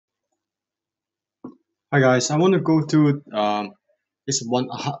Hi guys, I want to go to this one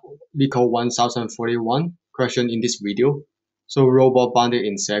LeetCode 1041 question in this video. So robot bounded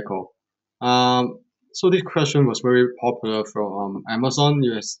in circle. So this question was very popular from Amazon.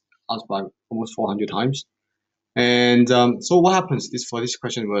 It was asked by almost 400 times. And so what happens for this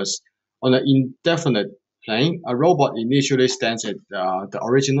question was on an indefinite plane, a robot initially stands at the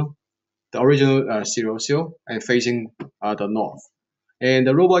original 0, and facing the north. And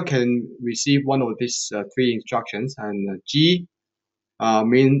the robot can receive one of these three instructions. And G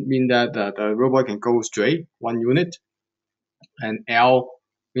mean that the robot can go straight 1 unit, and L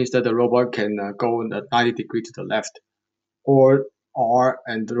means that the robot can go 90 degrees to the left, or R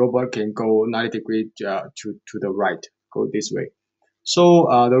and the robot can go 90 degrees to the right, go this way. So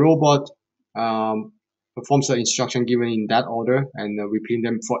the robot performs the instruction given in that order and repeat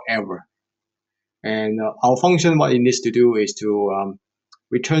them forever. And our function, what it needs to do is to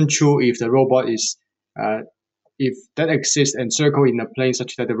return true if the robot is if that exists and circle in a plane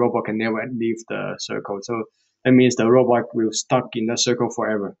such that the robot can never leave the circle. So that means the robot will stuck in the circle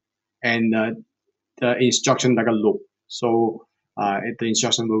forever, and the instruction like a loop. So the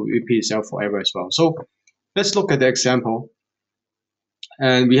instruction will repeat itself forever as well. So let's look at the example,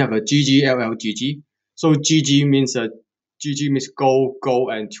 and we have a GG. So GG means go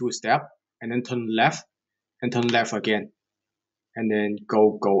and two step, and then turn left and turn left again, and then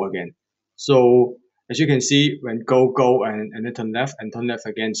go again. So as you can see, when go and then turn left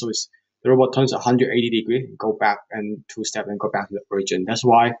again, so the robot turns 180 degree, go back and two step and go back to the origin. That's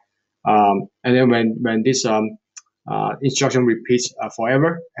why. And then when this instruction repeats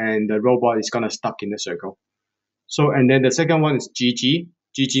forever, and the robot is gonna stuck in the circle. So and then the second one is GG.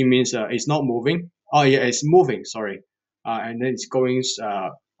 GG means it's not moving. Oh yeah, it's moving. Sorry. And then it's going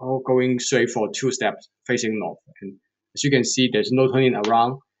straight for two steps facing north. And as you can see, there's no turning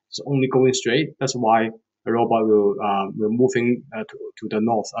around. It's only going straight. That's why the robot will moving to the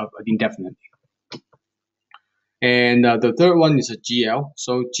north indefinitely. And the third one is a GL.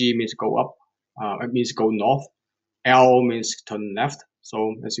 So G means go up. It means go north. L means turn left.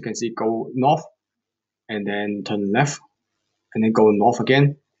 So as you can see, go north and then turn left and then go north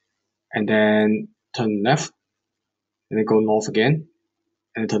again and then turn left and then go north again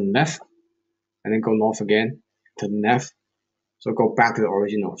and then turn left and then go north again, turn left. So go back to the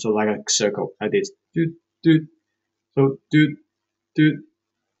original. So like a circle, like this. So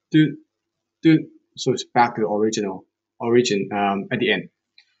so it's back to the origin at the end.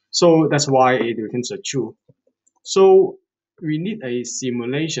 So that's why it returns a true. So we need a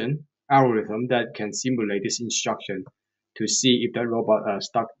simulation algorithm that can simulate this instruction to see if that robot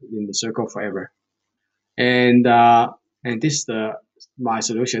stuck in the circle forever. And this is my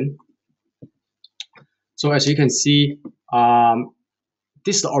solution. So as you can see,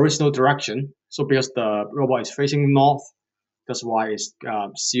 this is the original direction. So because the robot is facing north, that's why it's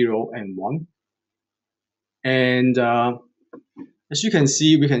 0 and 1. And as you can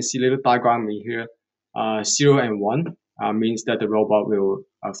see, we can see a little diagram in here. 0 and 1 means that the robot will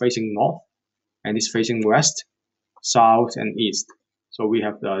facing north, and it's facing west, south, and east. So we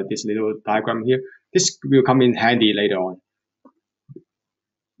have this little diagram here. This will come in handy later on.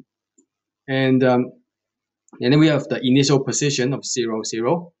 And then we have the initial position of 0,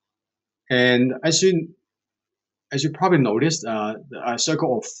 0. And as you probably noticed, a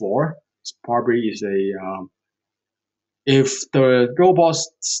circle of 4 probably is a if the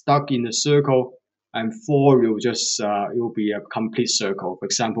robot's stuck in the circle, and 4 will just it will be a complete circle. For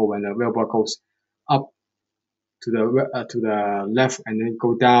example, when the robot goes up to the left and then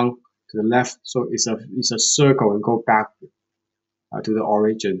go down to the left, so it's a circle and go back to the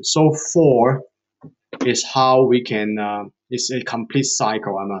origin. So 4 is how we can it's a complete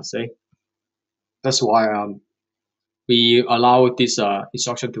cycle, I must say. That's why we allow this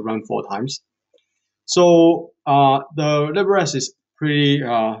instruction to run 4 times. So the LibreS is pretty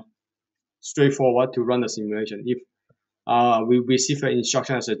straightforward to run the simulation. If we receive an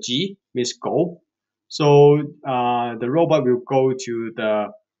instruction as a G, means go. So the robot will go to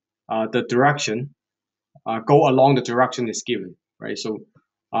the direction, go along the direction is given, right? So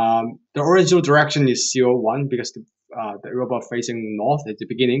the original direction is 0, 1 because the robot facing north at the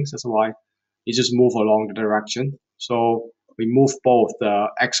beginning. So that's why you just move along the direction. So we move both the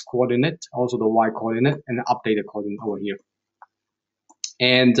x coordinate, also the y coordinate, and the updated coordinate over here.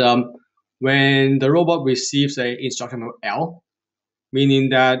 And when the robot receives a instruction of L, meaning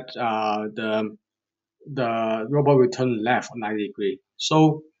that the robot will turn left 90 degrees.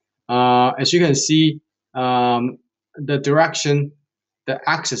 So as you can see, the direction, the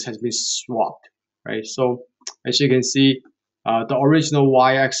axis has been swapped, right? So as you can see, the original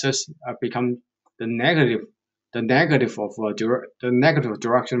y-axis become the negative of the negative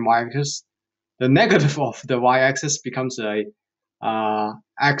direction y-axis. The negative of the y-axis becomes a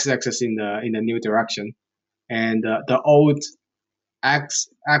x-axis in the new direction, and the old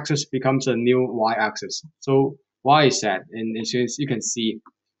x-axis becomes a new y-axis. So why is that? And as you can see,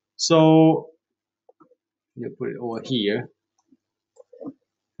 so you put it over here.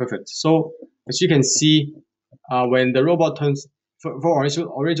 Perfect. So as you can see, when the robot turns,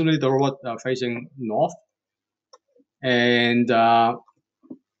 originally the robot facing north, and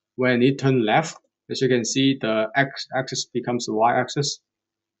when it turns left, as you can see, the x-axis becomes the y-axis,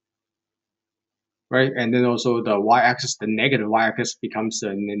 right? And then also the y-axis, the negative y-axis becomes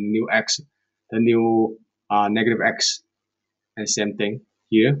the new x, the new negative x, and same thing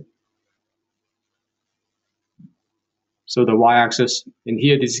here. So the y-axis in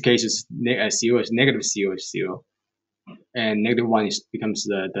here, this case is 0 is negative 0 is 0, and negative 1 becomes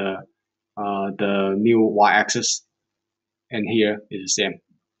the new y-axis, and here is the same.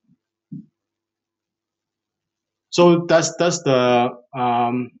 So that's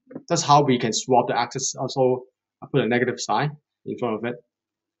how we can swap the axis. Also, I put a negative sign in front of it,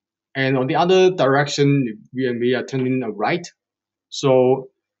 and on the other direction, we are turning right. So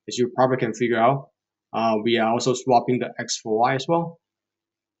as you probably can figure out, we are also swapping the x for y as well.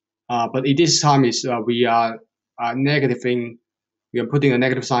 But in this time is we are negativing. We are putting a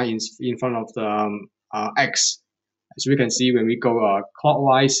negative sign in front of the x. As we can see, when we go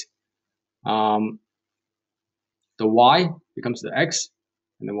clockwise, the y becomes the x,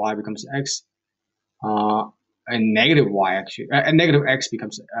 and the y becomes x, and negative y actually, and negative x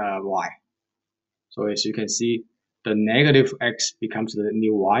becomes y. So as you can see, the negative x becomes the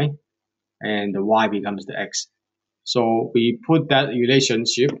new y, and the y becomes the x. So we put that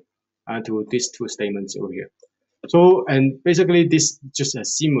relationship to these two statements over here. So, and basically this just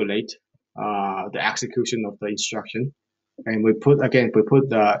simulate the execution of the instruction, and we put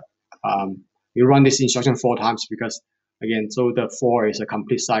the we run this instruction 4 times because again, so the 4 is a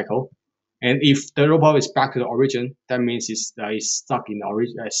complete cycle, and if the robot is back to the origin, that means it's stuck in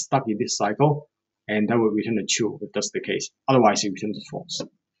stuck in this cycle, and that will return a true if that's the case. Otherwise, it returns false.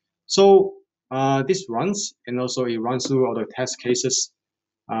 So this runs, and also it runs through all the test cases.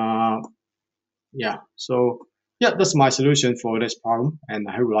 Yeah, so yeah, that's my solution for this problem, and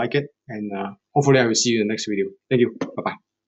I hope you like it, and hopefully I will see you in the next video. Thank you. Bye bye.